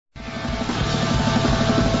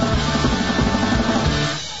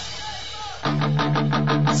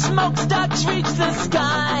smokestacks reach the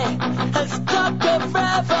sky as talk of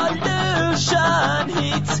revolution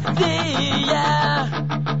heats the air.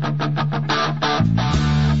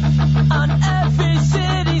 On every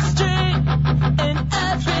city street, in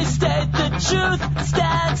every state, the truth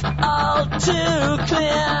stands all too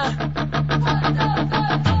clear.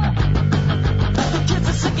 The kids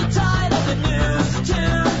are sick and tired of the news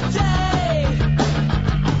today.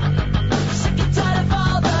 Sick and tired of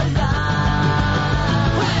all the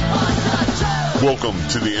lies. We want the truth. Welcome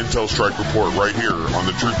to the Intel Strike Report right here on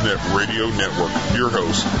the TruthNet Radio Network. Your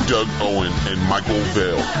hosts, Doug Owen and Michael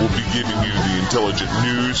Vale, will be giving you the intelligent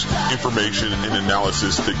news, information, and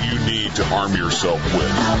analysis that you need to arm yourself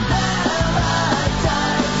with.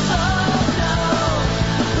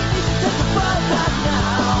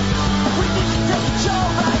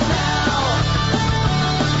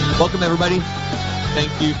 Welcome, everybody.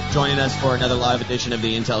 Thank you for joining us for another live edition of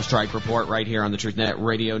the Intel Strike Report right here on the TruthNet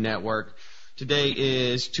Radio Network. Today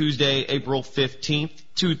is Tuesday, April 15th,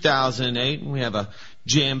 2008. We have a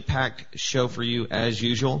jam-packed show for you as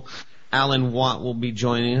usual. Alan Watt will be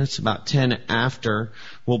joining us about 10 after.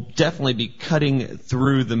 We'll definitely be cutting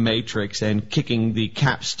through the matrix and kicking the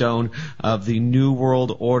capstone of the New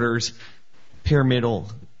World Order's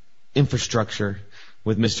pyramidal infrastructure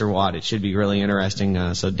with Mr. Watt. It should be really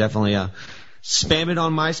interesting, so definitely spam it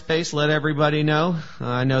on MySpace. Let everybody know.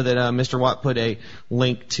 I know that Mr. Watt put a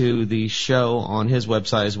link to the show on his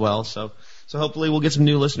website as well, so hopefully we'll get some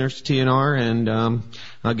new listeners to TNR and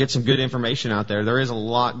get some good information out there. There is a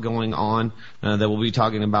lot going on that we'll be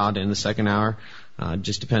talking about in the second hour.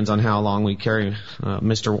 Just depends on how long we carry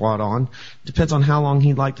Mr. Watt on. Depends on how long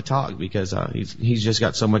he'd like to talk, because he's just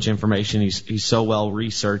got so much information. He's so well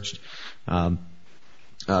researched.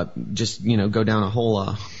 Just go down a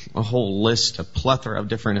whole list, a plethora of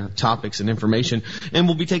different topics and information, and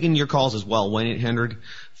we'll be taking your calls as well.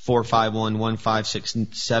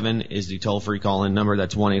 1-800-451-1567 is the toll-free call-in number.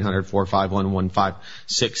 That's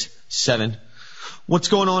 1-800-451-1567. What's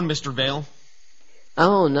going on, Mr. Vale?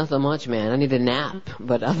 Oh, nothing much, man. I need a nap,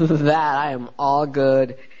 but other than that, I am all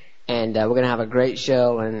good, and we're gonna have a great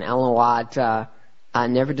show. And Alan Watt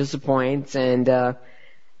never disappoints, and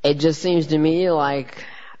it just seems to me like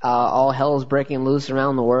all hell is breaking loose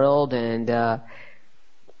around the world, and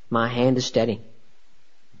my hand is steady.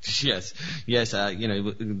 Yes.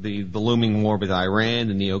 The looming war with Iran,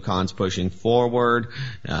 the neocons pushing forward,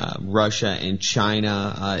 Russia and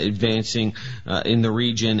China advancing in the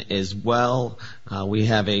region as well. We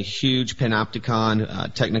have a huge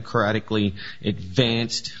panopticon, technocratically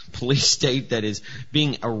advanced police state that is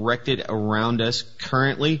being erected around us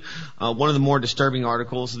currently. One of the more disturbing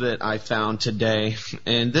articles that I found today,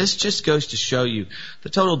 and this just goes to show you the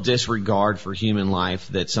total disregard for human life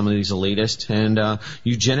that some of these elitists and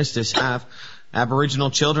eugenicists have. Aboriginal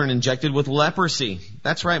children injected with leprosy.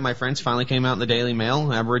 That's right, my friends. Finally came out in the Daily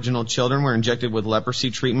Mail. Aboriginal children were injected with leprosy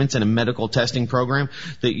treatments in a medical testing program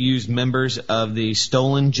that used members of the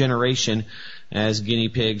Stolen Generation as guinea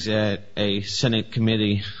pigs at a Senate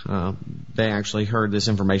committee. They actually heard this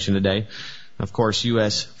information today. Of course,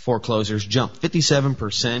 U.S. foreclosures jumped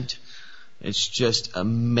 57%. It's just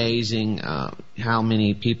amazing how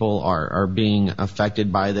many people are being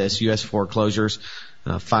affected by this. U.S. foreclosures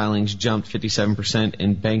filings jumped 57%,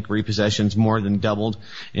 and bank repossessions more than doubled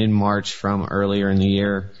in March from earlier in the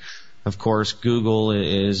year. Of course, Google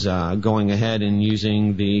is going ahead and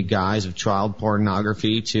using the guise of child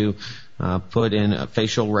pornography to put in a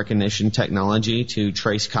facial recognition technology to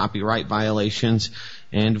trace copyright violations,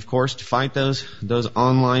 and of course to fight those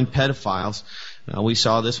online pedophiles. We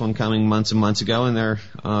saw this one coming months and months ago, and they're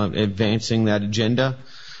advancing that agenda.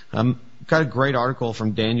 Got a great article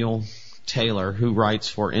from Daniel Taylor, who writes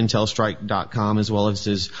for intelstrike.com as well as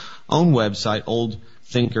his own website,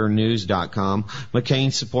 oldthinkernews.com.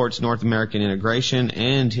 McCain supports North American integration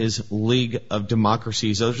and his League of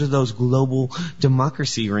Democracies. Those are those global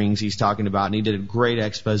democracy rings he's talking about, and he did a great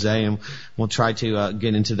expose, and we'll try to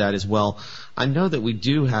get into that as well. I know that we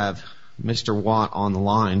do have Mr. Watt on the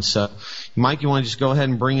line, so Mike, you want to just go ahead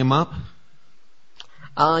and bring him up?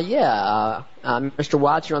 Mr.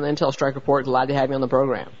 Watt, you're on the Intel Strike Report. Glad to have you on the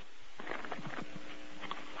program.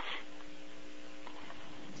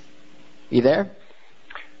 You there?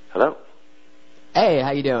 Hello. Hey,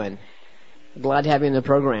 how you doing? Glad to have you in the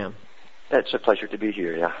program. It's a pleasure to be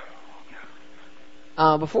here, yeah.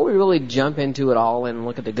 Before we really jump into it all and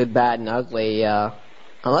look at the good, bad, and ugly,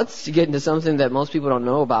 let's get into something that most people don't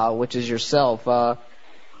know about, which is yourself.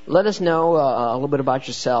 Let us know a little bit about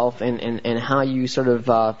yourself and how you sort of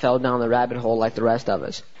fell down the rabbit hole like the rest of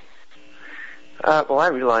us. Well, I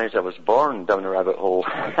realized I was born down the rabbit hole.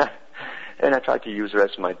 And I tried to use the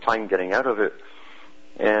rest of my time getting out of it.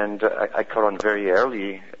 And I caught on very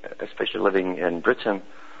early, especially living in Britain,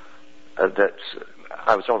 that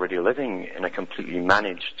I was already living in a completely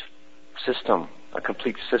managed system, a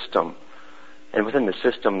complete system. And within the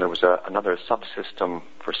system, there was another subsystem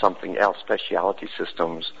for something else, speciality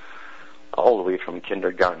systems, all the way from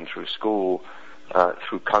kindergarten through school,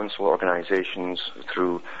 through council organizations,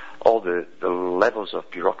 through all the levels of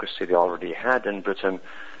bureaucracy they already had in Britain.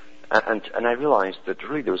 And I realized that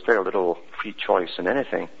really there was very little free choice in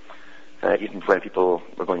anything. Even when people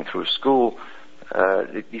were going through school,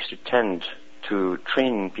 they used to tend to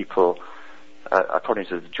train people according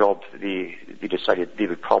to the job they decided they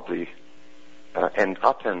would probably end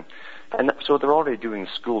up in. And so they're already doing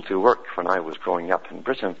school to work when I was growing up in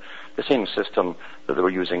Britain, the same system that they were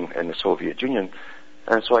using in the Soviet Union.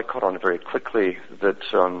 And so I caught on very quickly that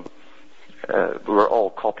we were all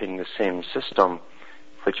copying the same system,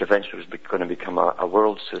 which eventually was going to become a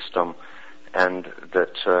world system, and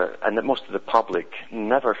that most of the public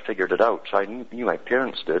never figured it out. I knew my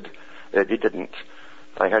parents did. They didn't.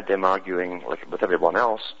 I heard them arguing like with everyone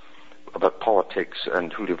else about politics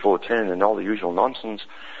and who to vote in and all the usual nonsense.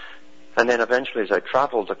 And then eventually, as I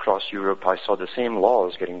traveled across Europe, I saw the same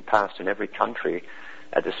laws getting passed in every country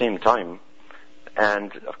at the same time.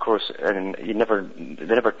 And of course, they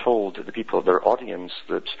never told the people of their audience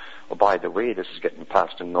that, oh, by the way, this is getting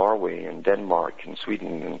passed in Norway and Denmark and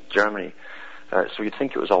Sweden and Germany. So you'd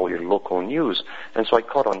think it was all your local news. And so I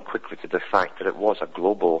caught on quickly to the fact that it was a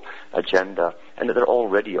global agenda, and that there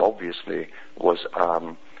already obviously was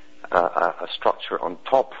a structure on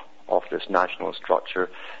top of this national structure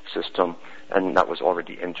system, and that was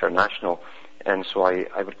already international. And so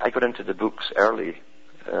I got into the books early,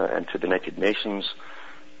 into the United Nations,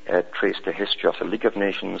 traced the history of the League of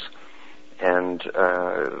Nations, and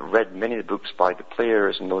read many of the books by the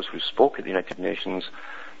players and those who spoke at the United Nations.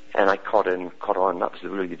 And I caught on. That was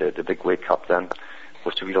really the big wake up then,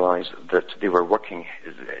 was to realize that they were working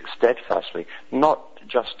steadfastly, not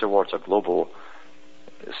just towards a global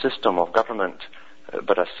system of government,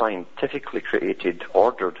 but a scientifically created,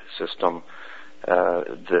 ordered system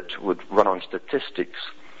that would run on statistics,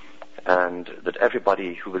 and that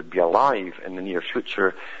everybody who would be alive in the near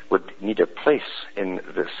future would need a place in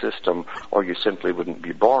this system, or you simply wouldn't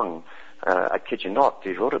be born. I kid you not,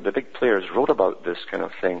 the big players wrote about this kind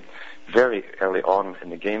of thing very early on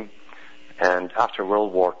in the game. And after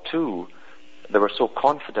World War II, they were so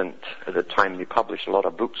confident at the time they published a lot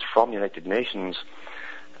of books from the United Nations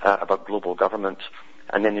about global government,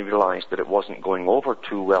 and then they realized that it wasn't going over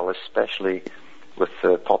too well, especially with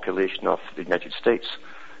the population of the United States.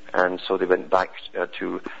 And so they went back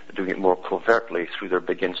to doing it more covertly through their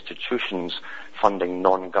big institutions, funding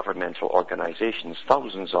non-governmental organizations,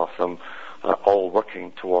 thousands of them, all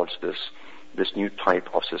working towards this new type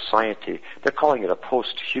of society. They're calling it a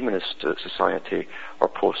post-humanist society, or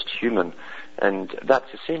post-human. And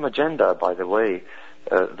that's the same agenda, by the way,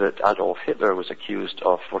 that Adolf Hitler was accused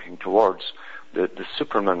of working towards, the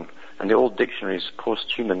Superman. And the old dictionaries,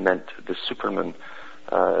 post-human meant the Superman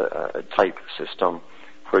type system,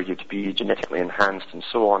 where you'd be genetically enhanced and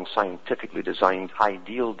so on, scientifically designed,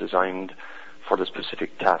 ideal designed for the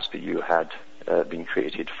specific task that you had been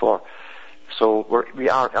created for. So we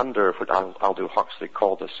are under what Aldous Huxley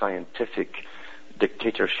called a scientific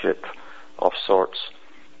dictatorship of sorts,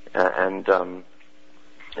 and the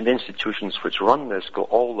institutions which run this go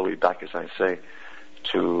all the way back, as I say,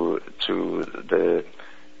 to the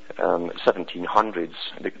 1700s,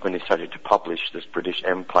 when they started to publish this British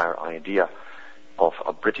Empire idea of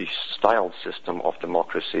a British-styled system of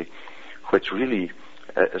democracy, which really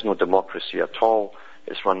is no democracy at all.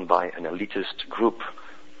 It's run by an elitist group.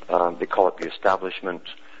 They call it the establishment.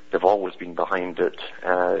 They've always been behind it.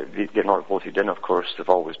 They're not voted in, of course. They've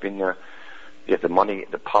always been there. They have the money,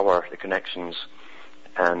 the power, the connections,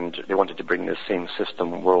 and they wanted to bring this same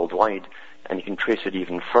system worldwide. And you can trace it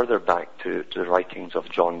even further back to the writings of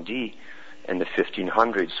John Dee in the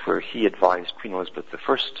 1500s, where he advised Queen Elizabeth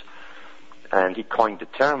I, and he coined the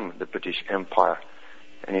term the British Empire.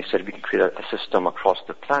 And he said we can create a system across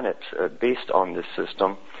the planet based on this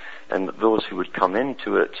system, and those who would come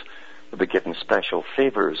into it would be given special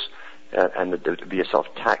favors, and there would be a sort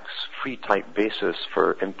of tax-free type basis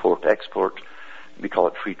for import-export. We call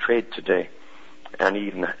it free trade today. And he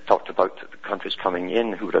even talked about the countries coming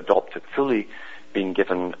in who would adopt it fully being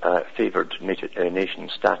given favored nation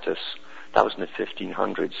status. That was in the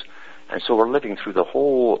 1500s. And so we're living through the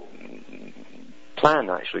whole plan,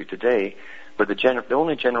 actually, today, but the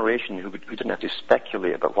only generation who didn't have to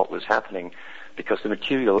speculate about what was happening, because the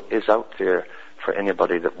material is out there for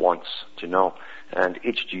anybody that wants to know. And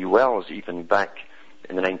H.G. Wells, even back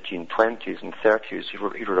in the 1920s and 30s, he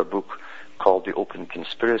wrote a book called The Open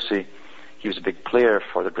Conspiracy. He was a big player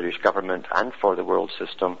for the British government and for the world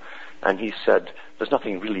system, and he said there's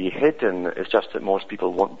nothing really hidden, it's just that most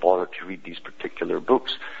people won't bother to read these particular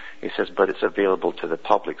books. He says, but it's available to the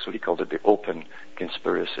public, so he called it The Open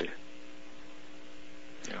Conspiracy.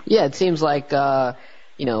 Yeah, it seems like, when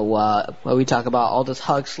we talk about Aldous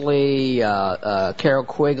Huxley, Carol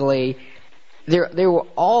Quigley, they were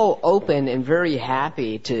all open and very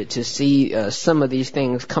happy to see some of these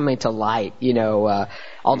things coming to light.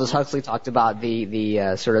 Aldous Huxley talked about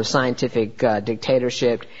the sort of scientific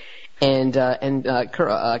dictatorship, and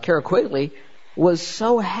Carol Quigley was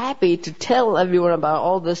so happy to tell everyone about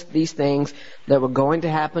all these things that were going to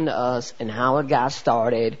happen to us and how it got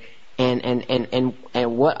started and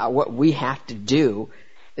what we have to do.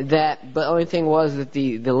 But the only thing was that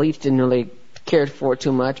the elites didn't really care for it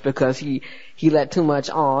too much because he let too much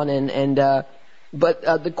on, but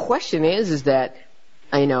the question is that,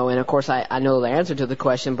 and of course I know the answer to the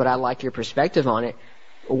question, but I like your perspective on it.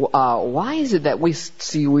 Why is it that we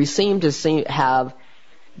seem to have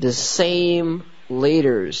the same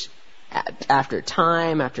leaders after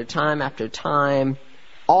time after time after time,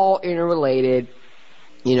 all interrelated,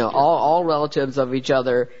 all relatives of each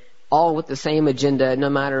other, all with the same agenda, no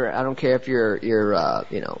matter, I don't care if you're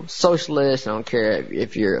socialist, I don't care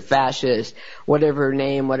if you're a fascist, whatever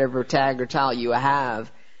name, whatever tag or title you have,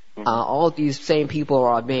 all of these same people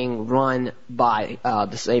are being run by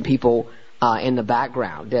the same people in the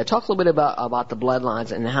background. Talk a little bit about the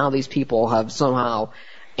bloodlines and how these people have somehow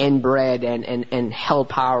inbred and held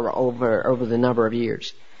power over the number of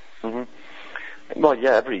years. Mm-hmm. Well,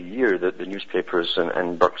 yeah, every year the newspapers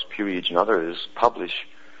and Burke's Peerage and others publish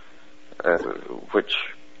which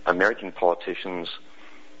American politicians,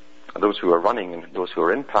 those who are running and those who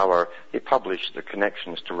are in power, they publish their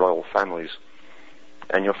connections to royal families.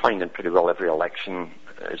 And you'll find in pretty well every election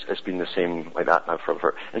it's been the same like that now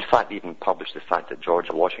forever. In fact, they even published the fact that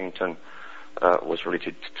George Washington was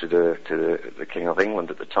related to the King of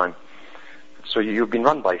England at the time. So you've been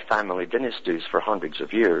run by family dynasties for hundreds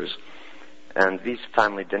of years, and these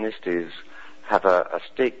family dynasties have a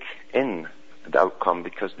stake in the outcome,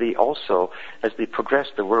 because they also, as they progress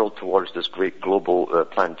the world towards this great global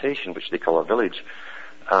plantation, which they call a village,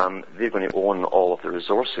 they're going to own all of the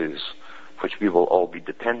resources which we will all be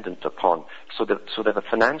dependent upon. So they have a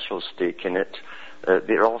financial stake in it.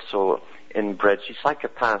 They're also inbred. See,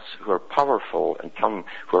 psychopaths who are powerful and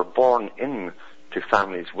who are born into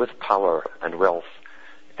families with power and wealth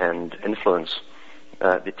and influence,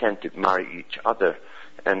 they tend to marry each other.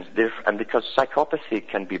 And because psychopathy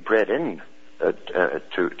can be bred in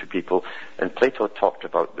to people, and Plato talked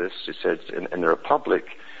about this. He said in the Republic,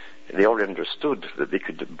 they already understood that they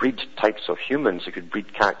could breed types of humans, they could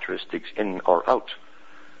breed characteristics in or out.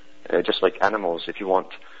 Just like animals, if you want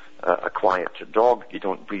a quiet dog, you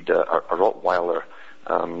don't breed a Rottweiler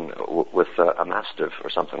with a Mastiff or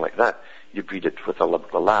something like that. You breed it with a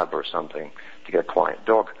lab or something to get a quiet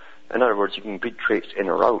dog. In other words, you can breed traits in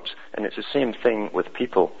or out, and it's the same thing with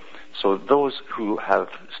people. So those who have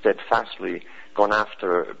steadfastly gone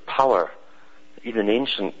after power, even in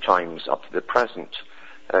ancient times up to the present,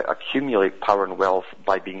 accumulate power and wealth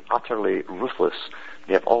by being utterly ruthless.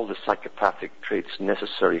 They have all the psychopathic traits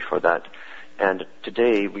necessary for that. And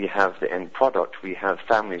today we have the end product. We have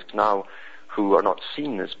families now who are not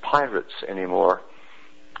seen as pirates anymore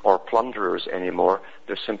or plunderers anymore.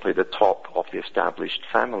 They're simply the top of the established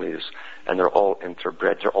families, and they're all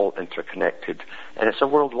interbred, they're all interconnected. And it's a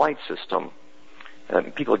worldwide system.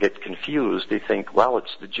 People get confused. They think, well,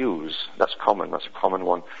 it's the Jews. That's a common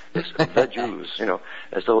one. It's the Jews,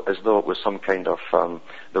 as though it was some kind of,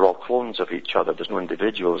 they're all clones of each other. There's no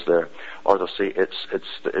individuals there. Or they'll say it's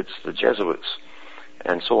the Jesuits,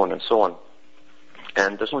 and so on and so on.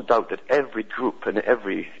 And there's no doubt that every group and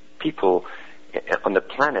every people on the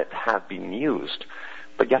planet have been used,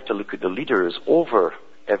 but you have to look at the leaders over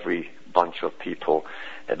every bunch of people.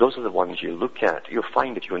 Those are the ones you look at. You'll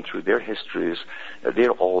find if you went through their histories,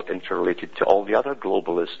 they're all interrelated to all the other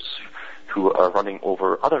globalists who are running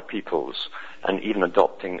over other peoples and even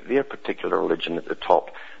adopting their particular religion at the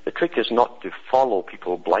top. The trick is not to follow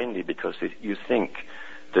people blindly because you think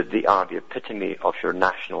that they are the epitome of your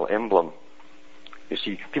national emblem. You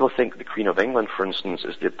see, people think the Queen of England, for instance,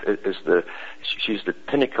 she's the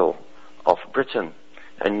pinnacle of Britain,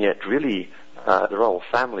 and yet really the royal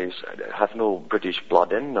families have no British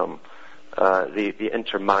blood in them. They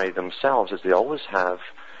intermarry themselves, as they always have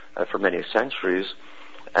for many centuries,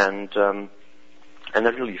 and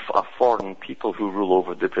they're really a foreign people who rule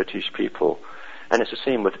over the British people. And it's the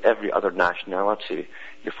same with every other nationality.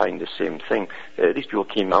 You find the same thing. These people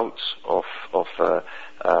came out of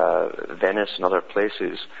Venice and other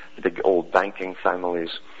places, the big old banking families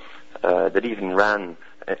that even ran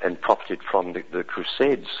and profited from the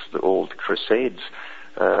Crusades, the old Crusades.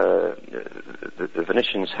 The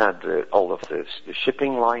Venetians had all of the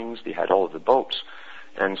shipping lines, they had all of the boats,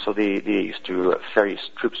 and so they used to ferry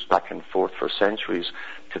troops back and forth for centuries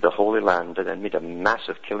to the Holy Land and then made a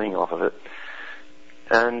massive killing off of it.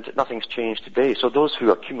 And nothing's changed today. So those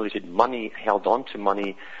who accumulated money, held on to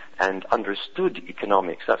money, and understood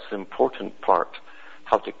economics, that's the important part,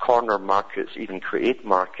 how to corner markets, even create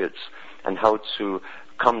markets, and how to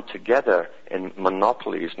come together in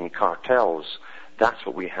monopolies and cartels. That's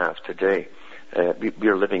what we have today. We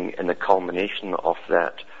are living in the culmination of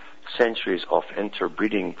that. Centuries of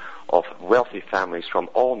interbreeding of wealthy families from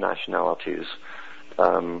all nationalities,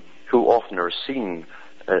 who often are seen,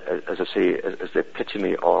 as I say, as the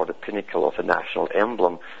epitome or the pinnacle of the national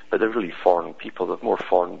emblem, but they're really foreign people. They have more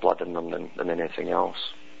foreign blood in them than anything else.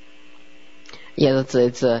 Yeah,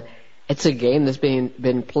 it's a game that's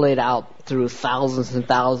been played out through thousands and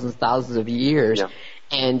thousands of years. Yeah.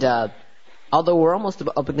 And although we're almost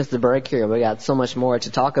up against the break here, we got so much more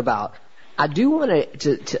to talk about. I do want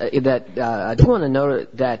to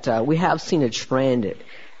note that we have seen a trend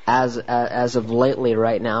as of lately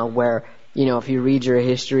right now, where, you know, if you read your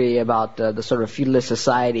history about the sort of feudalist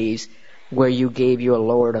societies where you gave your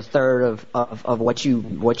lord a third of what you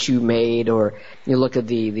made, or you look at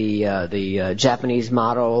the Japanese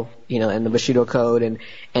model, you know, and the Bushido Code,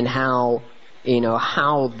 and how, you know,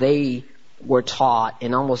 how they were taught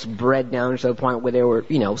and almost bred down to the point where they were,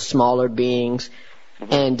 you know, smaller beings,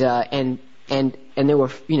 and there were,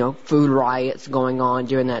 you know, food riots going on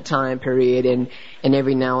during that time period, and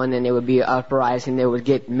every now and then there would be an uprising. They would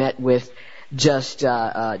get met with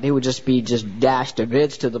they would just be dashed to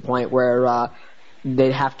bits, to the point where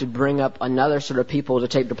they'd have to bring up another sort of people to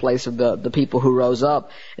take the place of the people who rose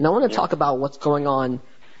up. And I want to talk about what's going on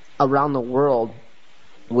around the world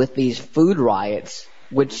with these food riots,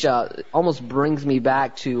 which almost brings me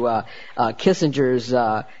back to Kissinger's,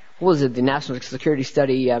 what was it, the National Security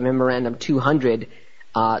Study Memorandum 200,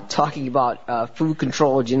 talking about food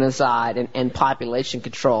control, genocide, and population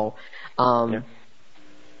control.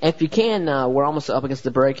 If you can, we're almost up against the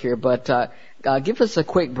break here, but give us a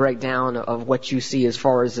quick breakdown of what you see as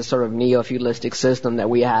far as the sort of neo-feudalistic system that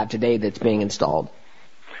we have today that's being installed.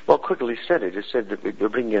 Well, quickly said it. It said that we're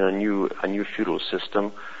bringing in a new feudal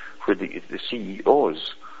system where the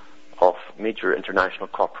CEOs of major international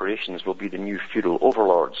corporations will be the new feudal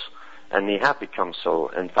overlords, and they have become so.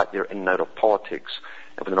 In fact, they're in and out of politics.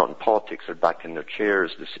 And when they're not in politics, they're back in their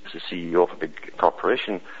chairs. The CEO of a big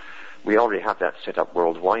corporation. We already have that set up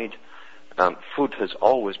worldwide. Food has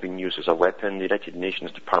always been used as a weapon. The United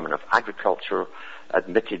Nations Department of Agriculture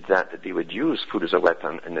admitted that they would use food as a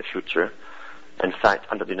weapon in the future. In fact,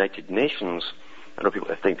 under the United Nations,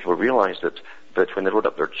 I think people realize it, but when they wrote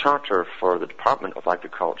up their charter for the Department of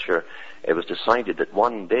Agriculture, it was decided that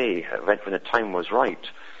one day, when the time was right,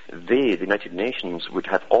 the United Nations, would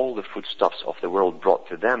have all the foodstuffs of the world brought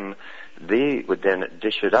to them. They would then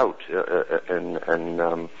dish it out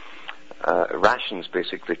in rations,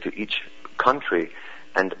 basically, to each country,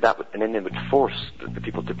 and then they would force the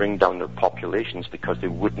people to bring down their populations because they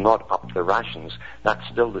would not up the rations. That's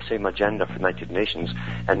still the same agenda for the United Nations,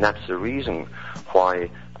 and that's the reason why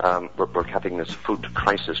we're having this food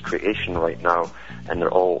crisis creation right now, and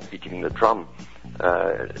they're all beating the drum.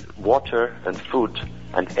 Water and food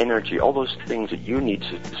and energy, all those things that you need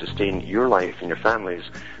to sustain your life and your families,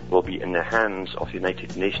 will be in the hands of the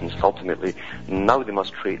United Nations ultimately. Now they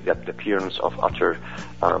must create the appearance of utter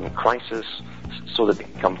crisis so that they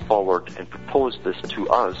can come forward and propose this to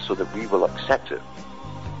us so that we will accept it.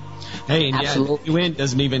 Hey, and yeah, the UN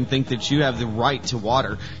doesn't even think that you have the right to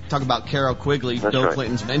water. Talk about Carroll Quigley, That's Bill right.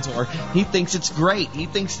 Clinton's mentor. He thinks it's great. He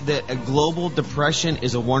thinks that a global depression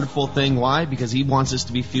is a wonderful thing. Why? Because he wants us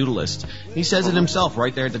to be feudalist. He says it himself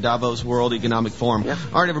right there at the Davos World Economic Forum. Yeah.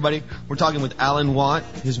 All right, everybody. We're talking with Alan Watt.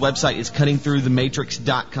 His website is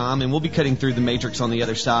cuttingthroughthematrix.com, and we'll be cutting through the matrix on the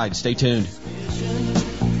other side. Stay tuned.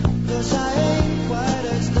 'Cause I ain't quite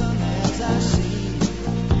as dumb as I seem.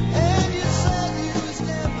 And you said you was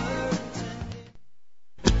never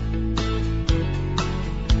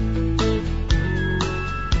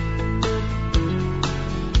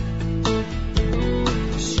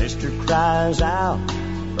intended. Sister cries out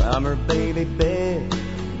from her baby bed.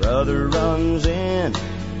 Brother runs in,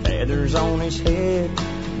 feathers on his head.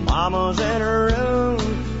 Mama's in her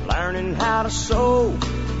room, learning how to sew.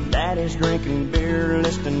 Daddy's drinking beer,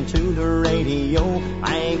 listening to the radio.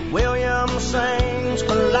 Hank Williams sings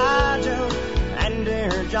for Elijah and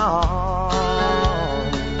Dear John.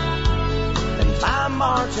 And time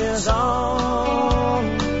marches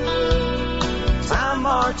on. Time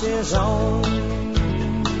marches on.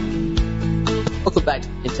 Welcome back to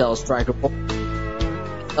Intel Strike Report.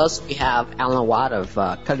 Thus, we have Alan Watt of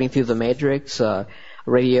Cutting Through the Matrix, a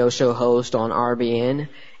radio show host on RBN.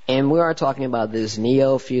 And we are talking about this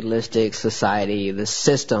neo-feudalistic society, the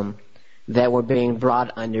system that we're being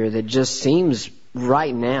brought under that just seems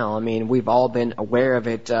right now, I mean, we've all been aware of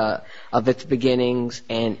it, of its beginnings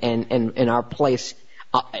and our place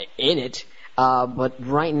in it. But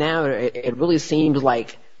right now, it really seems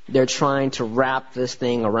like they're trying to wrap this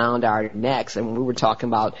thing around our necks. And we were talking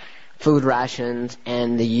about food rations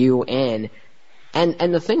and the UN.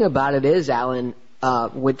 And the thing about it is, Alan,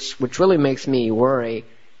 which really makes me worry,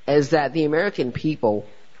 is that the American people,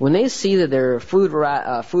 when they see that there are food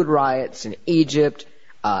riots in Egypt,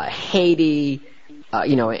 Haiti,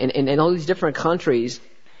 in all these different countries,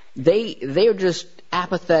 they are just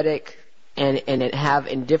apathetic and have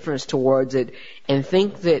indifference towards it and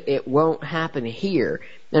think that it won't happen here.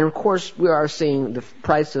 And of course, we are seeing the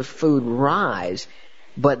price of food rise,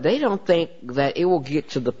 but they don't think that it will get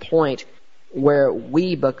to the point where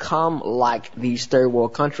we become like these third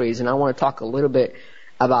world countries. And I want to talk a little bit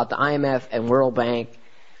about the IMF and World Bank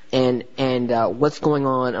and what's going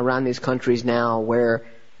on around these countries now, where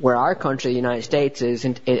our country, the United States, is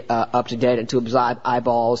up to date and to absorb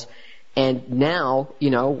eyeballs. And now,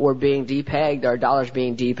 we're being depegged, our dollar's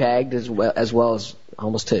being depegged as well as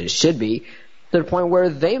almost to it should be, to the point where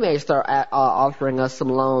they may start offering us some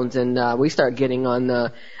loans, and we start getting on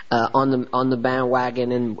the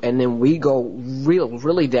bandwagon, and then we go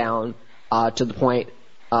really down to the point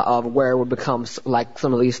of where we become like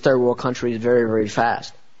some of these third world countries very, very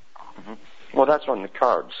fast. Mm-hmm. Well, that's on the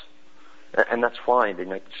cards, and that's why the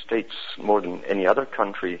United States, more than any other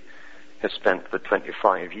country, has spent the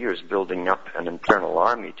 25 years building up an internal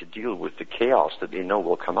army to deal with the chaos that they know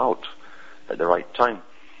will come out at the right time.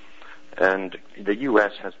 And the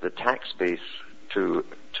U.S. has the tax base to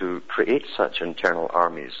create such internal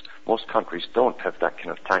armies. Most countries don't have that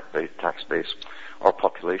kind of tax base or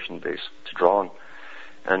population base to draw on.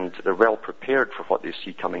 And they're well prepared for what they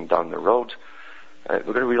see coming down the road. We're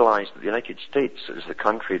going to realize that the United States is the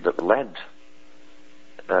country that led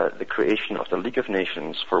the creation of the League of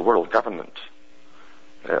Nations for world government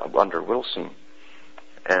under Wilson.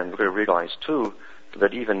 And we're going to realize, too,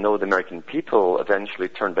 that even though the American people eventually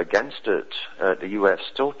turned against it, the U.S.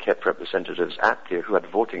 still kept representatives at there who had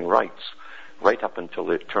voting rights right up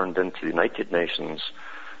until it turned into the United Nations.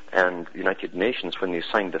 And the United Nations, when they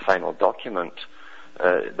signed the final document,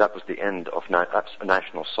 that was the end of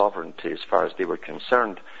national sovereignty as far as they were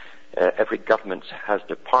concerned. Every government has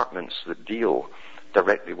departments that deal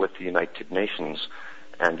directly with the United Nations,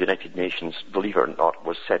 and the United Nations, believe it or not,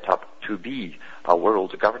 was set up to be a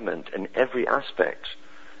world government in every aspect.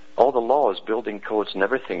 All the laws, building codes and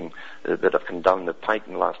everything that have come down the pike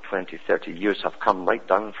in the last 20, 30 years have come right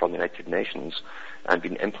down from the United Nations and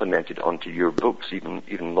been implemented onto your books,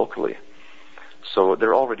 even locally. So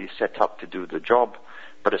they're already set up to do the job,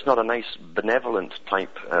 but it's not a nice benevolent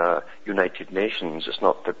type United Nations. It's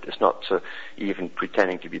not even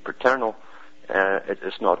pretending to be paternal.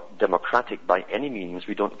 It's not democratic by any means.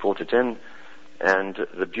 We don't vote it in. And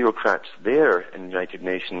the bureaucrats there in the United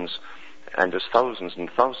Nations, and there's thousands and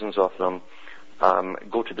thousands of them,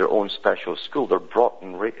 go to their own special school. They're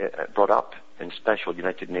brought up in special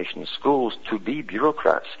United Nations schools to be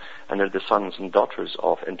bureaucrats, and they're the sons and daughters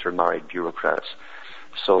of intermarried bureaucrats.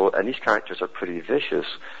 So, and these characters are pretty vicious.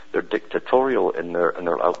 They're dictatorial in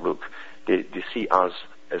their outlook. They see us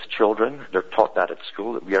as children. They're taught that at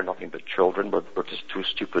school, that we are nothing but children. We're just too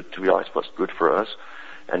stupid to realize what's good for us,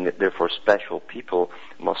 and that therefore special people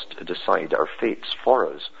must decide our fates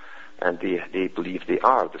for us. And they believe they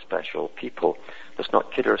are the special people. Let's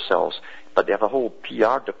not kid ourselves. But they have a whole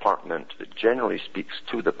PR department that generally speaks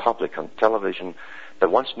to the public on television. That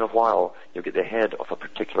once in a while you get the head of a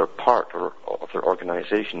particular part or of their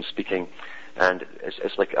organization speaking, and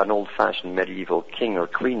it's like an old-fashioned medieval king or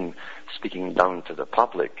queen speaking down to the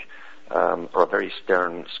public, or a very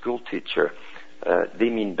stern school teacher. They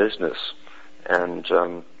mean business, and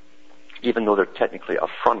even though they're technically a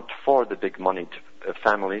front for the big-moneyed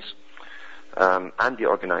families, and the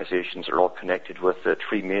organizations are all connected with the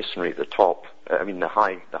Freemasonry at the top. The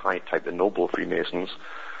high type, the noble Freemasons,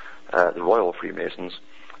 the royal Freemasons.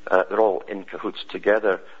 They're all in cahoots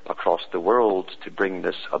together across the world to bring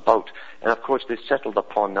this about. And of course, they settled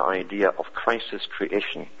upon the idea of crisis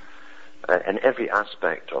creation. in every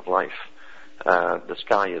aspect of life. The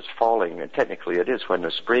sky is falling, and technically it is when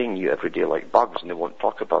they're spraying you every day like bugs, and they won't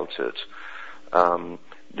talk about it.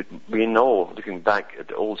 We know, looking back at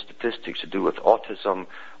the old statistics to do with autism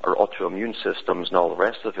or autoimmune systems and all the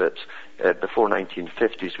rest of it, before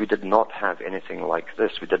 1950s, we did not have anything like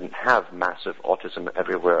this. We didn't have massive autism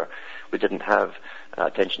everywhere. We didn't have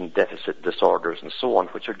attention deficit disorders and so on,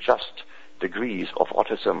 which are just degrees of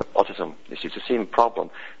autism. You see, it's the same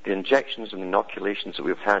problem. The injections and inoculations that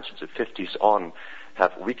we've had since the 50s on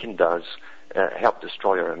have weakened us, helped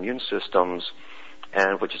destroy our immune systems,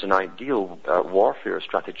 and which is an ideal warfare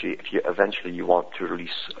strategy if you want to release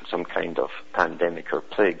some kind of pandemic or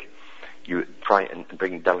plague. You try and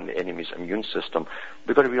bring down the enemy's immune system.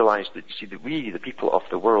 We've got to realize that, you see, that we, the people of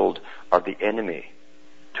the world, are the enemy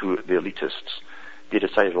to the elitists. They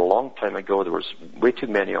decided a long time ago there was way too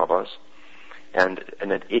many of us, and in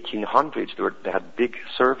the 1800s they had big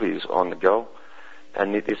surveys on the go,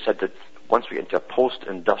 and they said that once we get into a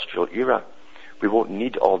post-industrial era, we won't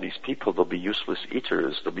need all these people. They'll be useless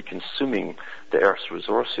eaters. They'll be consuming the Earth's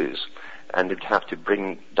resources, and they'd have to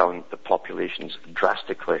bring down the populations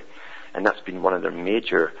drastically. And that's been one of their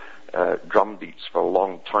major drumbeats for a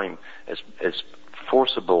long time, is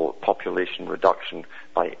forcible population reduction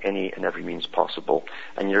by any and every means possible.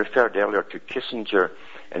 And you referred earlier to Kissinger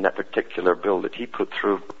and that particular bill that he put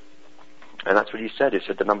through. And that's what he said. He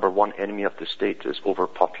said the number one enemy of the state is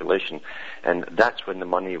overpopulation. And that's when the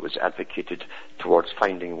money was advocated towards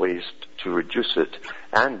finding ways to reduce it.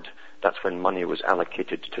 And that's when money was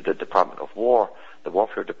allocated to the Department of War, the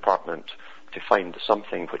Warfare Department, to find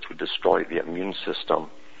something which would destroy the immune system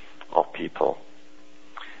of people.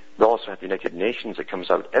 We also have the United Nations that comes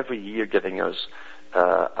out every year giving us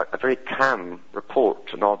a very calm report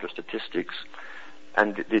on all the statistics.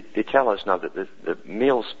 And they tell us now that the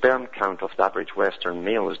male sperm count of the average Western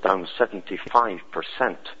male is down 75%.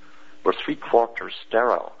 We're 3/4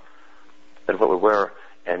 sterile than what we were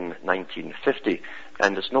in 1950.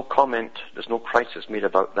 And there's no comment, there's no crisis made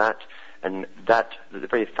about that. And that, the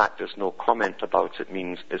very fact there's no comment about it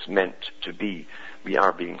means it's meant to be. We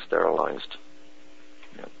are being sterilized.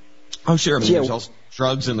 Yeah. Oh, sure. I mean, there's also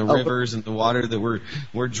drugs in the rivers and the water that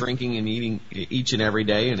we're drinking and eating each and every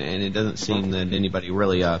day, and it doesn't seem that anybody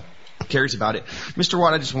really cares about it. Mr.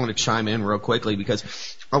 Watt, I just want to chime in real quickly because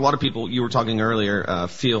a lot of people, you were talking earlier,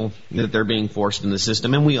 feel that they're being forced in the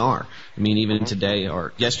system, and we are. I mean, even today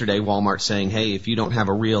or yesterday, Walmart saying, hey, if you don't have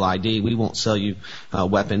a real ID, we won't sell you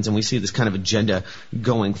weapons, and we see this kind of agenda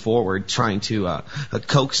going forward, trying to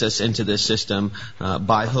coax us into this system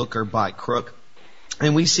by hook or by crook.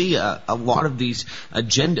 And we see a lot of these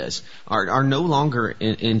agendas are no longer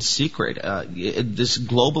in secret. This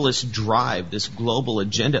globalist drive, this global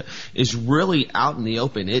agenda is really out in the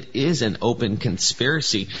open. It is an open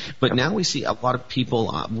conspiracy. But now we see a lot of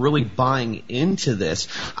people really buying into this.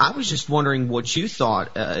 I was just wondering what you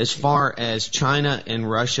thought as far as China and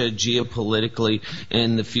Russia geopolitically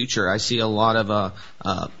in the future. I see a lot of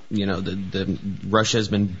the Russia has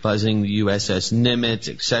been buzzing the USS Nimitz,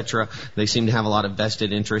 etc. They seem to have a lot of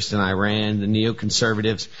vested interest in Iran. The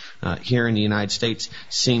neoconservatives here in the United States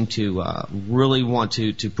seem to really want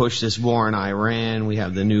to push this war in Iran. We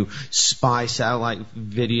have the new spy satellite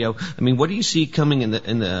video. I mean, what do you see coming in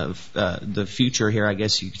the future here? I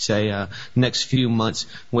guess you could say next few months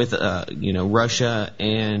with Russia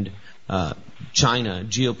and China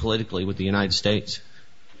geopolitically with the United States.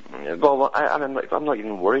 Well, I'm not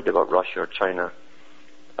even worried about Russia or China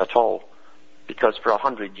at all, because for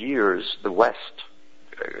 100 years the West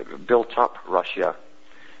built up Russia,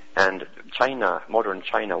 and China, modern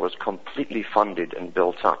China, was completely funded and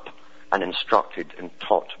built up and instructed and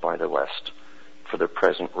taught by the West for their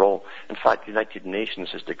present role. In fact, the United Nations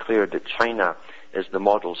has declared that China is the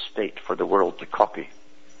model state for the world to copy.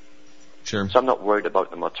 Sure. So I'm not worried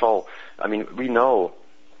about them at all. I mean, we know,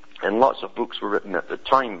 and lots of books were written at the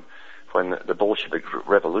time when the Bolshevik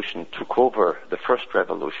Revolution took over, the first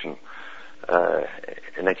revolution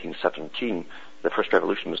in 1917. The first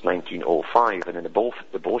revolution was 1905, and then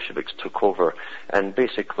the Bolsheviks took over. And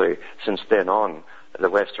basically, since then on, the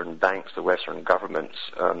Western banks, the Western governments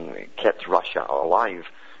kept Russia alive.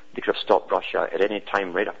 They could have stopped Russia at any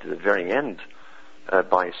time right up to the very end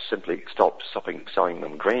by simply stopping selling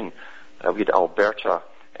them grain. We had Alberta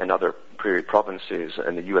and other prairie provinces,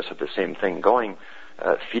 and the U.S. had the same thing going,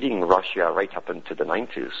 feeding Russia right up into the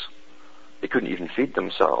 90s. They couldn't even feed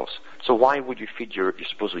themselves. So why would you feed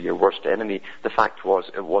supposedly your worst enemy? The fact was,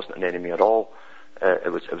 it wasn't an enemy at all.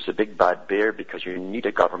 It was a big bad bear, because you need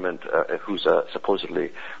a government who's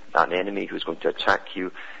supposedly an enemy who's going to attack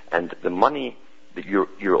you. And the money that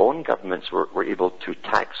your own governments were able to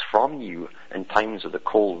tax from you in times of the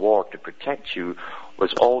Cold War to protect you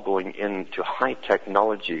was all going into high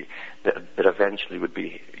technology that eventually would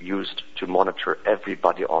be used to monitor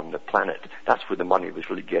everybody on the planet. That's where the money was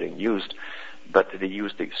really getting used. But they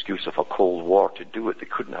used the excuse of a Cold War to do it. They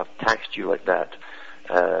couldn't have taxed you like that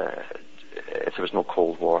if there was no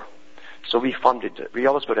Cold War. So we funded it. We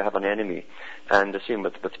always got to have an enemy. And the same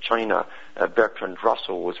with China. Bertrand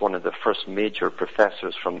Russell was one of the first major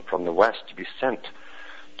professors from the West to be sent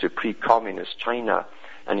to pre-communist China.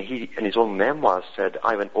 And he, in his own memoirs, said,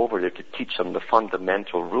 I went over there to teach them the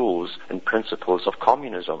fundamental rules and principles of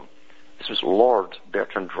communism. This was Lord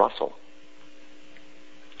Bertrand Russell.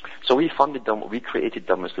 So we funded them, we created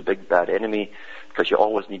them as the big bad enemy, because you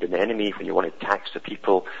always need an enemy when you want to tax the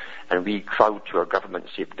people, and we crowd to our government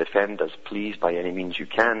and say, defend us, please, by any means you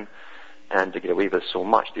can, and to get away with so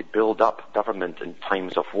much, they build up government in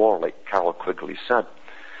times of war, like Carroll Quigley said,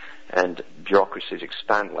 and bureaucracies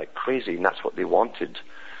expand like crazy, and that's what they wanted.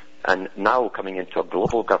 And now, coming into a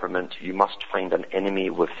global government, you must find an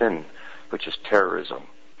enemy within, which is terrorism.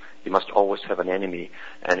 You must always have an enemy,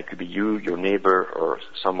 and it could be you, your neighbor, or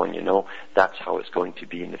someone you know. That's how it's going to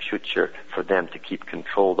be in the future for them to keep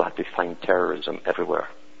control. They have to find terrorism everywhere.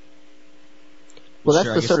 Well,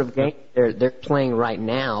 that's the sort of game they're playing right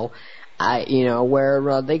now.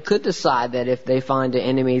 Where they could decide that if they find an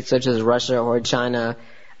enemy such as Russia or China,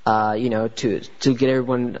 to get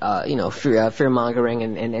everyone, fear mongering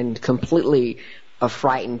and completely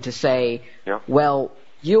frightened, to say, well,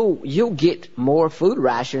 you'll get more food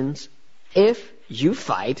rations if you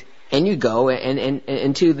fight and you go and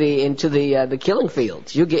into the killing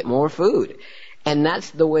fields. You get more food, and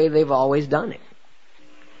that's the way they've always done it.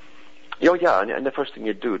 Oh, yeah, and the first thing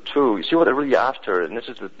you do, too, you see what they're really after, and this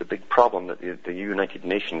is the big problem that the United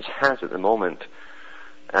Nations has at the moment,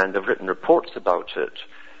 and they've written reports about it,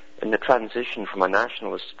 in the transition from a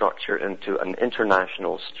nationalist structure into an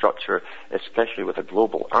international structure, especially with a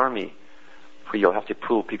global army, where you'll have to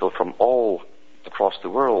pull people from all across the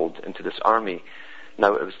world into this army.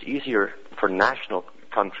 Now, it was easier for national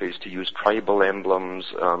countries to use tribal emblems,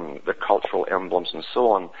 the cultural emblems, and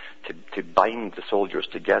so on, to bind the soldiers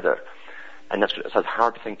together. And it's a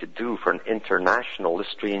hard thing to do for an international, this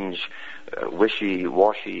strange,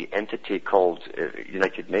 wishy-washy entity called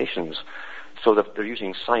United Nations. So they're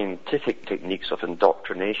using scientific techniques of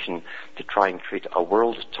indoctrination to try and create a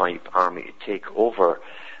world-type army to take over,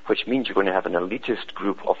 which means you're going to have an elitist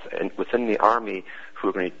group within the army who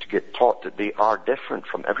are going to get taught that they are different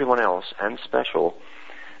from everyone else and special,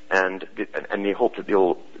 and they hope that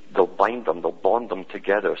they'll bind them, they'll bond them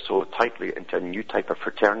together so tightly into a new type of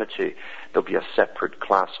fraternity. There'll be a separate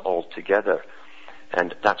class altogether,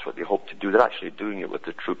 and that's what they hope to do. They're actually doing it with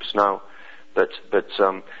the troops now. But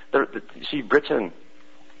you see, Britain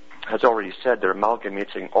has already said they're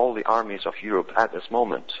amalgamating all the armies of Europe at this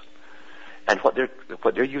moment. And what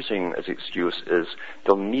they're using as excuse is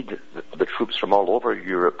they'll need the troops from all over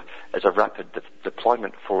Europe as a rapid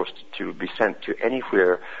deployment force to be sent to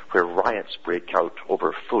anywhere where riots break out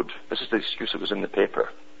over food. This is the excuse that was in the paper.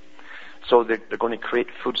 So they're going to create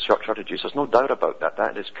food shortages. There's no doubt about that.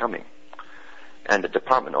 That is coming. And the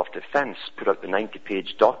Department of Defense put out the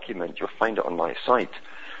 90-page document. You'll find it on my site.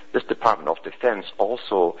 This Department of Defense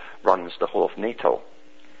also runs the whole of NATO.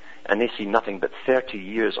 And they see nothing but 30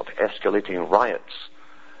 years of escalating riots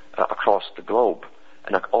across the globe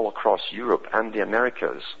and all across Europe and the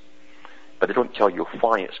Americas. But they don't tell you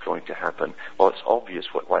why it's going to happen. Well, it's obvious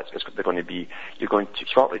why they're going to be. You're going to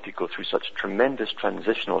shortly to go through such tremendous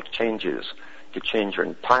transitional changes to change your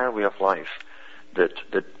entire way of life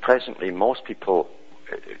that presently most people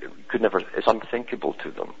could never, it's unthinkable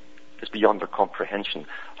to them. It's beyond their comprehension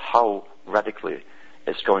how radically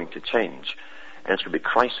it's going to change. And it's going to be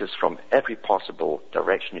crisis from every possible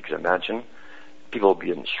direction you can imagine. People will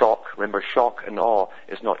be in shock. Remember, shock and awe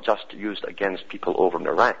is not just used against people over in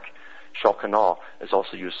Iraq. Shock and awe is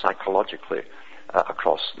also used psychologically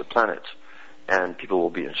across the planet. And people will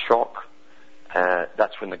be in shock.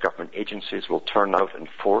 That's when the government agencies will turn out in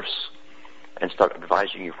force and start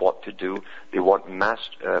advising you what to do. They want mass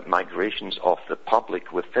migrations of the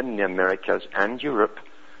public within the Americas and Europe.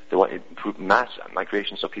 They want to improve mass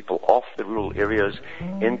migrations of people off the rural areas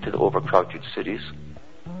into the overcrowded cities,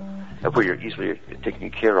 where you're easily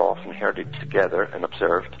taken care of and herded together and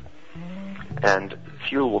observed. And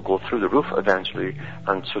fuel will go through the roof eventually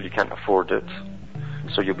until you can't afford it.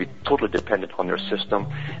 So you'll be totally dependent on their system.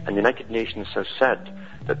 And the United Nations has said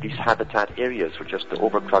that these habitat areas, which are just the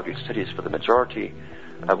overcrowded cities for the majority,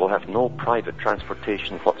 will have no private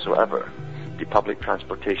transportation whatsoever. The public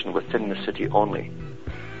transportation within the city only.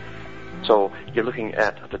 So you're looking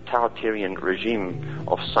at a totalitarian regime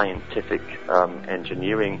of scientific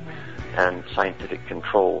engineering and scientific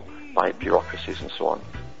control by bureaucracies and so on.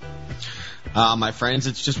 My friends,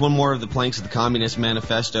 it's just one more of the planks of the Communist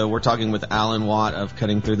Manifesto. We're talking with Alan Watt of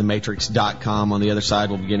CuttingThroughTheMatrix.com. On the other side,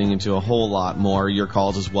 we'll be getting into a whole lot more. Your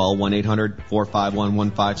calls as well,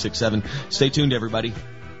 1-800-451-1567. Stay tuned, everybody.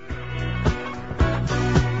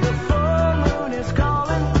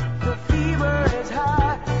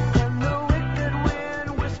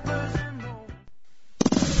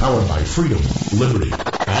 Powered by freedom, liberty,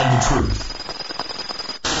 and the truth.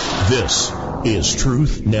 This is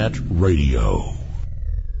Truth Net Radio.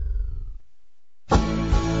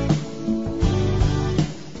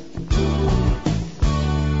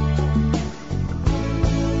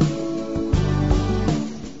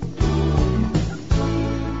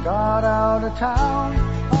 Got out of town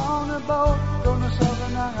on a boat on the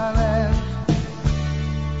southern islands,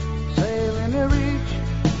 sailing to reach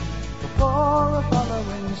for a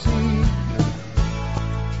following sea.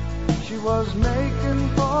 She was making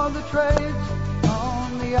for the trades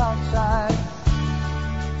on the outside,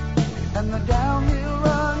 and the downhill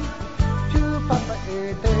run to Papa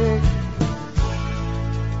Ede.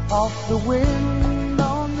 Off the wind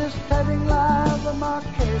on this heading live the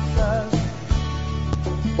Marquesas.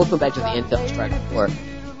 Welcome back to the Intel Strike Report.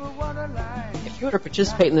 If you want to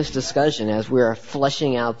participate in this discussion as we're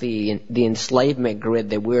fleshing out the enslavement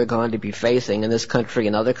grid that we're going to be facing in this country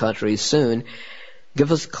and other countries soon,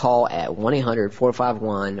 give us a call at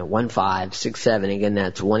 1-800-451-1567. Again,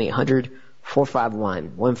 that's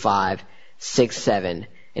 1-800-451-1567.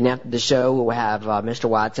 And after the show, we'll have Mr.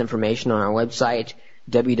 Watt's information on our website,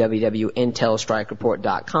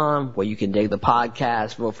 www.intelstrikereport.com, where you can dig the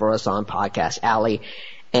podcast, vote for us on Podcast Alley,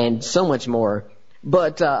 and so much more.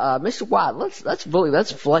 But Mr. Watt,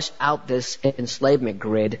 let's flesh out this enslavement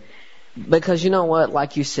grid, because you know what?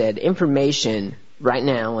 Like you said, information right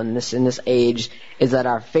now in this age is at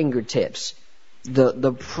our fingertips.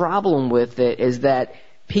 The problem with it is that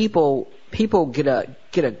people get a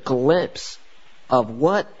glimpse of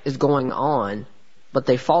what is going on, but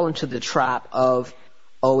they fall into the trap of,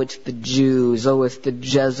 oh, it's the Jews, oh, it's the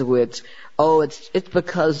Jesuits, oh, it's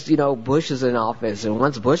because, you know, Bush is in office, and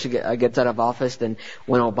once Bush gets out of office, then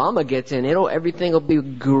when Obama gets in, everything will be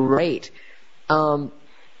great.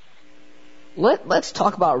 Let's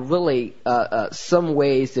talk about really some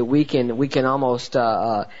ways that we can almost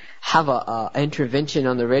have a intervention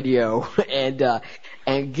on the radio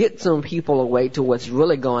and get some people away to what's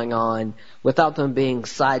really going on without them being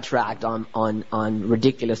sidetracked on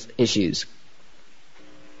ridiculous issues.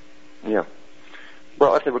 Yeah.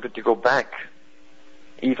 Well, I think we're going to go back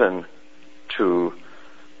even to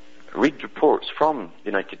read reports from the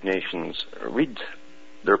United Nations, read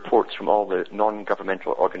the reports from all the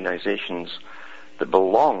non-governmental organizations that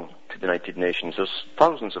belong to the United Nations. There's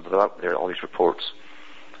thousands of them out there, all these reports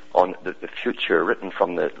on the future written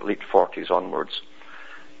from the late 40s onwards.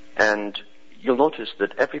 And you'll notice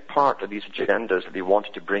that every part of these agendas that they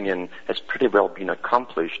wanted to bring in has pretty well been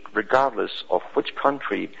accomplished, regardless of which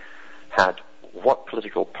country had what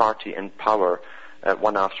political party in power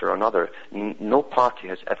one after another. No party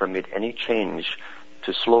has ever made any change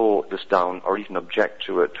to slow this down or even object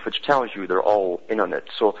to it, which tells you they're all in on it.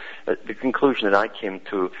 So the conclusion that I came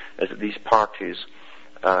to is that these parties,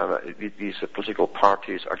 these political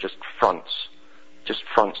parties are just fronts,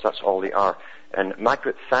 that's all they are. And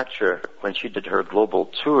Margaret Thatcher, when she did her global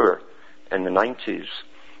tour in the 90s,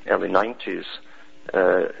 early 90s,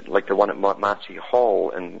 like the one at Massey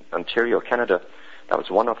Hall in Ontario, Canada, that was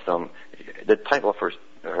one of them. The title of her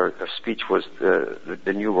speech was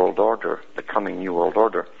the New World Order, the coming New World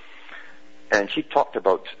Order. And she talked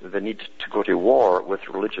about the need to go to war with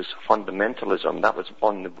religious fundamentalism. That was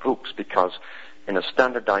on the books, because in a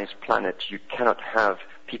standardized planet, you cannot have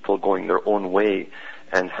people going their own way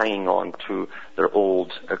and hanging on to their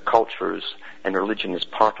old cultures, and religion is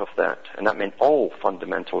part of that. And that meant all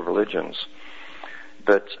fundamental religions.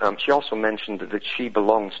 But she also mentioned that she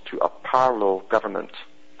belongs to a parallel government.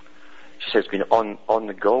 She said it's been on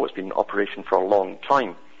the go, it's been in operation for a long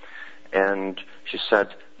time. And she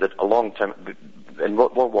said that a long time, in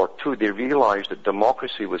World War II, they realized that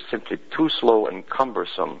democracy was simply too slow and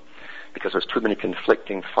cumbersome, because there's too many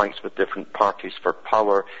conflicting fights with different parties for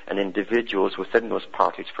power and individuals within those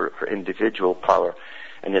parties for individual power,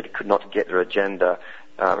 and they could not get their agenda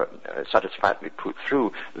satisfactorily put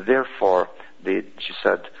through. Therefore, she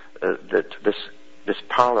said that this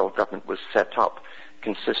parallel government was set up,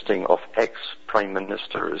 consisting of ex-prime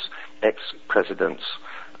ministers, ex-presidents,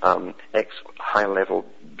 ex-high-level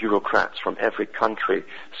bureaucrats from every country.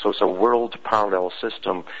 So it's a world parallel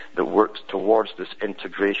system that works towards this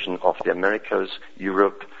integration of the Americas,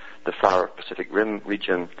 Europe, the far Pacific Rim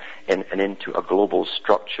region, and into a global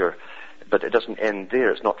structure. But it doesn't end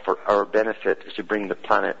there. It's not for our benefit. It's to bring the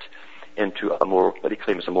planet into a more, what he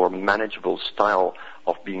claims, a more manageable style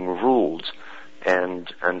of being ruled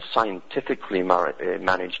and scientifically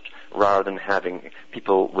managed, rather than having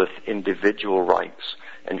people with individual rights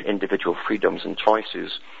and individual freedoms and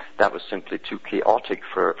choices. That was simply too chaotic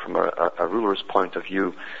from a ruler's point of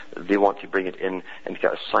view. They want to bring it in and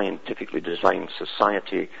get a scientifically designed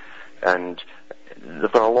society. And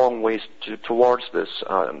there are long ways towards this.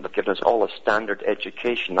 They've given us all a standard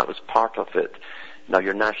education. That was part of it. Now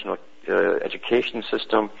your national education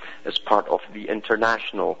system is part of the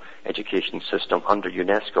international education system under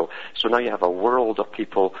UNESCO. So now you have a world of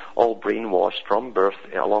people all brainwashed from birth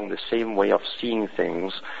along the same way of seeing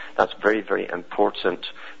things. That's very, very important,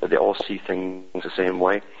 that they all see things the same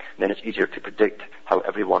way. And then it's easier to predict how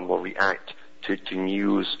everyone will react to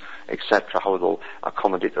news, etc., how they'll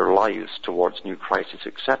accommodate their lives towards new crises,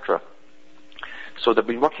 etc. So they've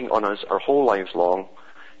been working on us our whole lives long,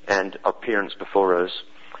 and our parents before us,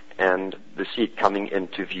 and they see it coming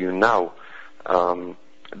into view now.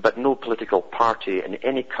 But no political party in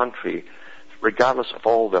any country, regardless of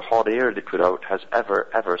all the hot air they put out, has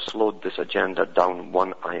ever slowed this agenda down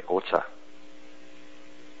one iota.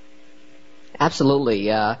 Absolutely.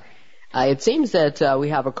 It seems that we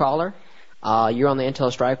have a caller. You're on the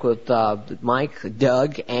Intel Strike with Mike,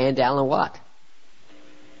 Doug, and Alan Watt.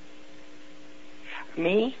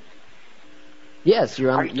 Me? Yes,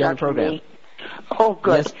 you're on the program. Me? Oh,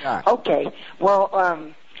 good. Yes, you are. Okay.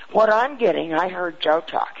 Well, what I'm getting, I heard Joe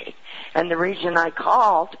talking, and the reason I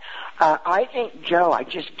called, I think Joe, I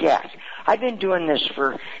just guessed. I've been doing this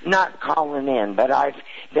for not calling in, but I've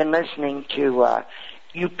been listening to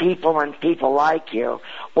you people and people like you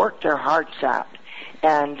work their hearts out.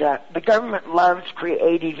 And the government loves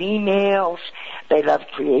creative emails, they love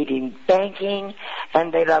creative banking,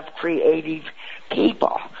 and they love creative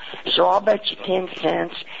people. So I'll bet you 10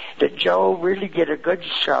 cents that Joe really did a good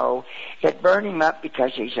show. It burned him up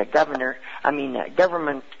because he's a government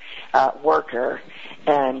worker,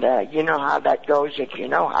 and you know how that goes. If you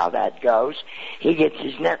know how that goes, he gets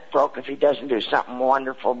his neck broke if he doesn't do something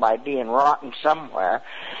wonderful by being rotten somewhere.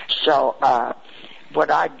 So what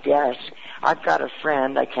I'd guess, I've got a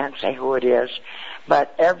friend, I can't say who it is,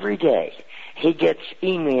 but every day he gets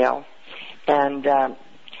email, and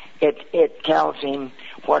it tells him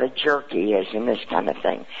what a jerk he is and this kind of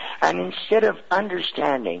thing. And instead of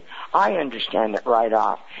understanding, I understand it right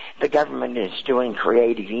off, the government is doing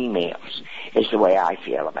creative emails, is the way I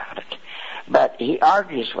feel about it. But he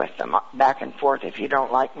argues with them back and forth. If you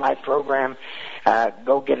don't like my program,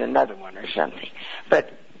 go get another one or something.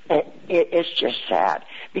 But it's just sad,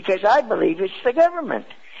 because I believe it's the government.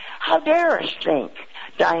 How dare us think?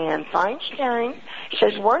 Dianne Feinstein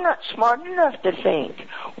says we're not smart enough to think.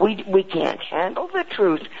 We can't handle the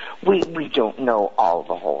truth. We don't know all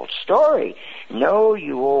the whole story. No,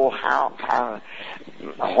 you old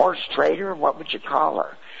horse trader, what would you call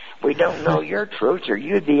her? We don't know your truth, or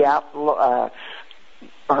you'd be out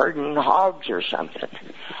herding hogs or something.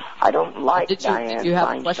 I don't like Dianne Feinstein. Did you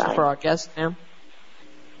have a question for our guest, ma'am?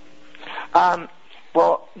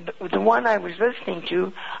 Well, the one I was listening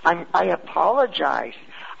to, I apologize.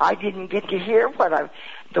 I didn't get to hear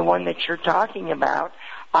the one that you're talking about.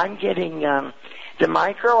 I'm getting the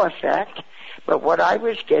micro effect, but what I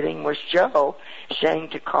was getting was Joe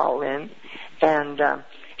saying to call in, and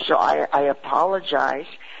so I apologize.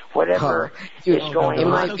 Whatever is going on. It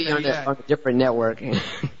might be on a different network.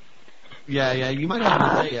 Yeah, you might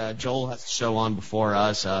have to say Joel has a show on before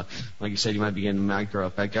us. Like you said, you might be getting a micro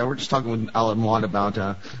effect. We're just talking with Alan Watt about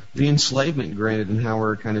the enslavement granted and how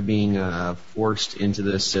we're kind of being forced into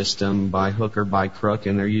this system by hook or by crook,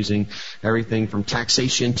 and they're using everything from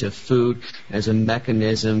taxation to food as a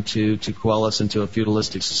mechanism to quell us into a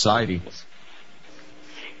feudalistic society.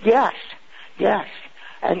 Yes.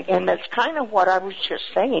 And that's kind of what I was just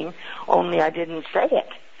saying, only I didn't say it.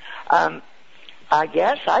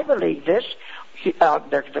 I believe this.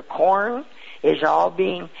 The corn is all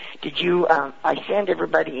being. I sent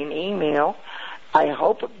everybody an email. I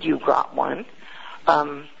hope you got one.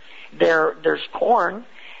 There's corn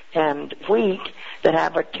and wheat that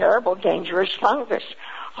have a terrible, dangerous fungus.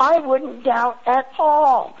 I wouldn't doubt at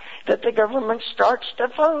all that the government starts the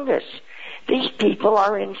fungus. These people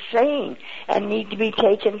are insane and need to be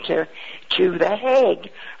taken to The Hague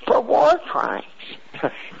for war crimes.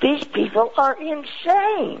 These people are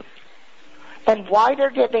insane. And why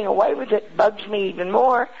they're getting away with it bugs me even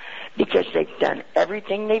more, because they've done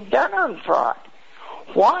everything they've done on fraud.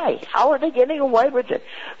 Why? How are they getting away with it?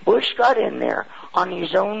 Bush got in there on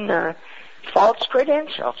his own false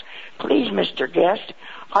credentials. Please, Mr. Guest,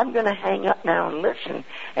 I'm going to hang up now and listen,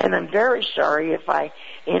 and I'm very sorry if I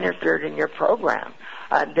interfered in your program.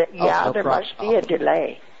 There must be a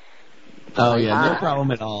delay. Oh, yeah, no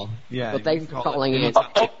problem at all. Yeah. Well, thanks for calling in.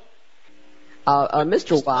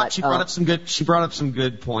 Mr. Watt. She brought up some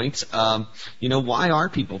good points. Why are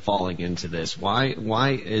people falling into this?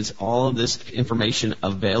 Why is all of this information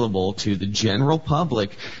available to the general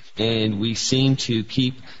public, and we seem to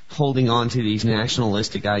keep holding on to these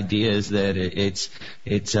nationalistic ideas that it's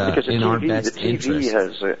in our best interest?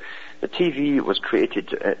 The TV was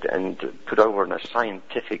created and put over in a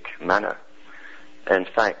scientific manner. In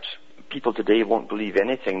fact, people today won't believe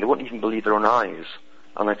anything. They won't even believe their own eyes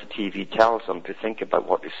unless the TV tells them to think about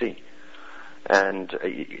what they see. And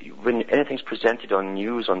when anything's presented on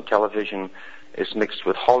news, on television, it's mixed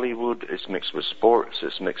with Hollywood, it's mixed with sports,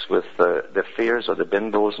 it's mixed with the affairs or the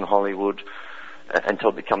bimbos in Hollywood, until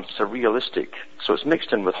it becomes surrealistic. So it's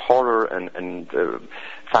mixed in with horror and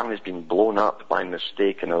families being blown up by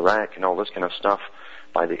mistake in Iraq and all this kind of stuff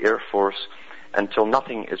by the Air Force, until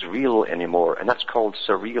nothing is real anymore. And that's called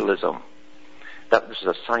surrealism. This is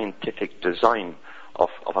a scientific design of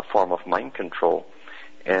a form of mind control.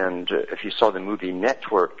 And if you saw the movie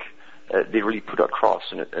Network, they really put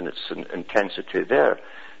across in its intensity there.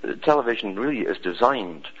 The television really is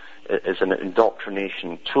designed as an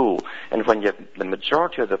indoctrination tool. And when you have the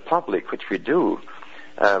majority of the public, which we do,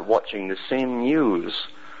 watching the same news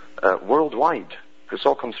worldwide, because it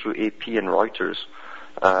all comes through AP and Reuters,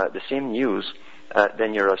 the same news,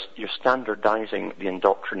 then you're standardizing the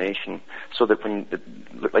indoctrination, so that when,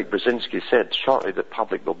 like Brzezinski said, shortly the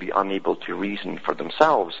public will be unable to reason for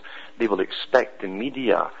themselves. They will expect the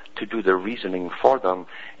media to do their reasoning for them,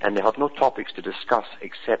 and they have no topics to discuss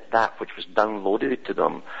except that which was downloaded to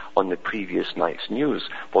them on the previous night's news.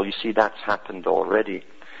 Well, you see, that's happened already.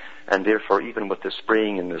 And therefore, even with the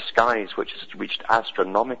spraying in the skies, which has reached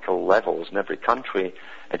astronomical levels in every country,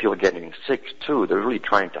 and people are getting sick too, they're really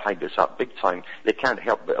trying to hide this up big time. They can't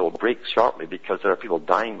help but it'll break shortly, because there are people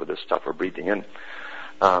dying with this stuff we're breathing in.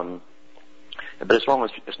 But as long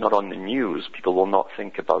as it's not on the news, people will not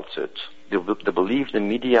think about it. They'll believe the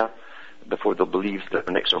media before they'll believe their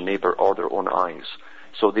next door neighbor or their own eyes.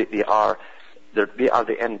 So they are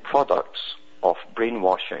the end products of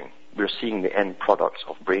brainwashing. We're seeing the end products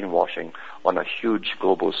of brainwashing on a huge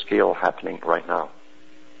global scale happening right now.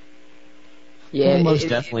 Yeah, most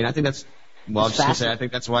definitely. I think that's. Well, I was just gonna say, I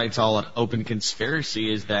think that's why it's all an open conspiracy.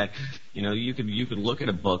 Is that you could look at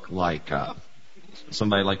a book like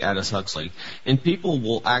somebody like Aldous Huxley, and people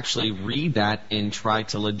will actually read that and try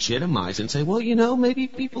to legitimize and say, well, maybe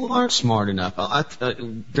people aren't smart enough.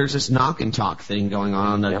 There's this knock and talk thing going on.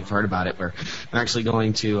 I don't know if you've heard about it, where they're actually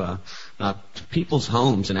going to people's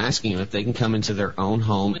homes and asking them if they can come into their own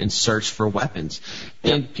home and search for weapons.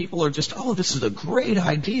 And people are just, oh, this is a great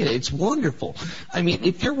idea. It's wonderful. I mean,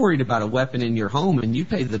 if you're worried about a weapon in your home and you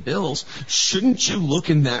pay the bills, shouldn't you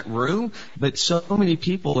look in that room? But so many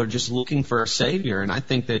people are just looking for a savior. And I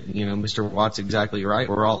think that, Mr. Watt's exactly right.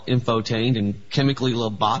 We're all infotained and chemically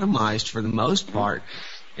lobotomized for the most part.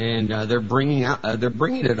 And they're bringing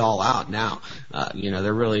it all out now.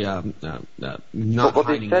 They're really not. Well,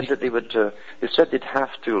 they said that they said they'd have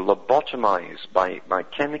to lobotomize by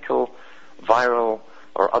chemical, viral,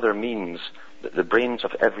 or other means the brains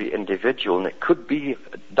of every individual, and it could be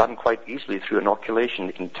done quite easily through inoculation.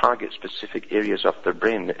 They can target specific areas of their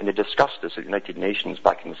brain, and they discussed this at the United Nations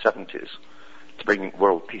back in the 70s to bring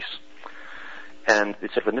world peace. And they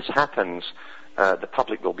said when this happens, the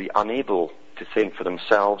public will be unable to think for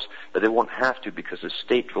themselves, but they won't have to, because the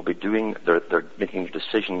state will be doing they're making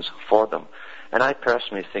decisions for them. And I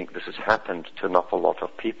personally think this has happened to an awful lot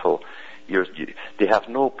of people. They have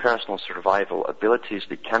no personal survival abilities.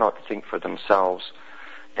 They cannot think for themselves,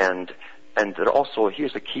 and they're also,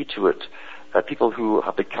 here's the key to it: people who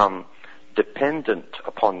have become dependent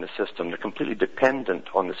upon the system. They're completely dependent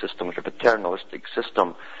on the system, like a paternalistic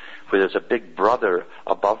system, where there's a big brother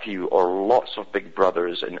above you, or lots of big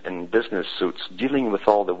brothers in business suits dealing with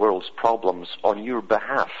all the world's problems on your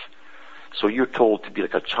behalf. So you're told to be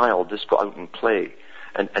like a child, just go out and play,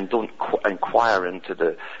 and don't inquire into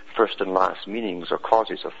the first and last meanings or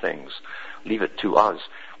causes of things. Leave it to us.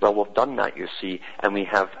 Well, we've done that, you see, and we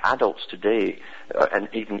have adults today, and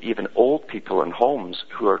even old people in homes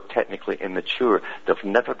who are technically immature. They've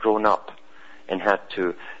never grown up and had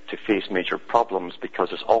to face major problems because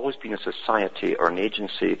there's always been a society or an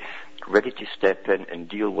agency ready to step in and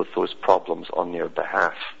deal with those problems on their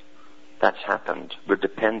behalf. That's happened. We're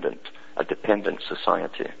dependent, a dependent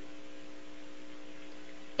society.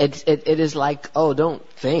 It is like, oh, don't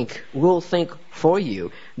think. We'll think for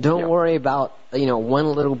you. Don't worry about, one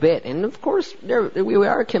little bit. And of course, we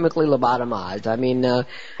are chemically lobotomized. I mean,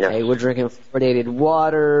 hey, we're drinking fluoridated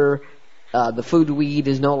water. The food we eat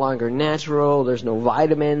is no longer natural. There's no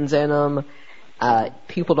vitamins in them.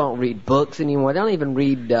 People don't read books anymore. They don't even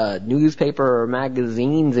read newspaper or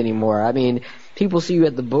magazines anymore. I mean, people see you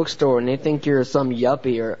at the bookstore and they think you're some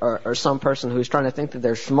yuppie or some person who's trying to think that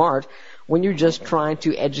they're smart when you're just trying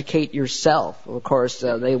to educate yourself. Of course,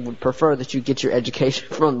 they would prefer that you get your education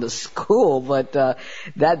from the school, but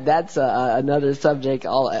that's another subject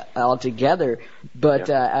altogether. But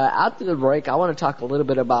after the break, I want to talk a little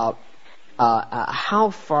bit about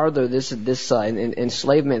how farther this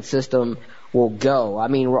enslavement system will go. I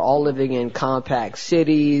mean, we're all living in compact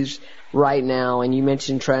cities right now, and you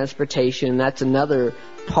mentioned transportation. That's another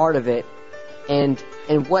part of it. And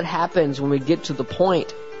what happens when we get to the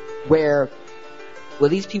point where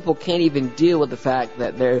these people can't even deal with the fact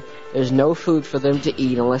that there's no food for them to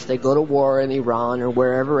eat unless they go to war in Iran or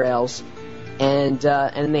wherever else, and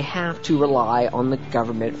they have to rely on the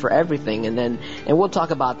government for everything. And we'll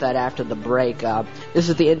talk about that after the break. This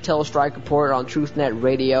is the Intel Strike Report on TruthNet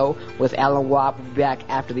Radio with Alan Watt. We'll be back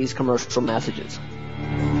after these commercial messages.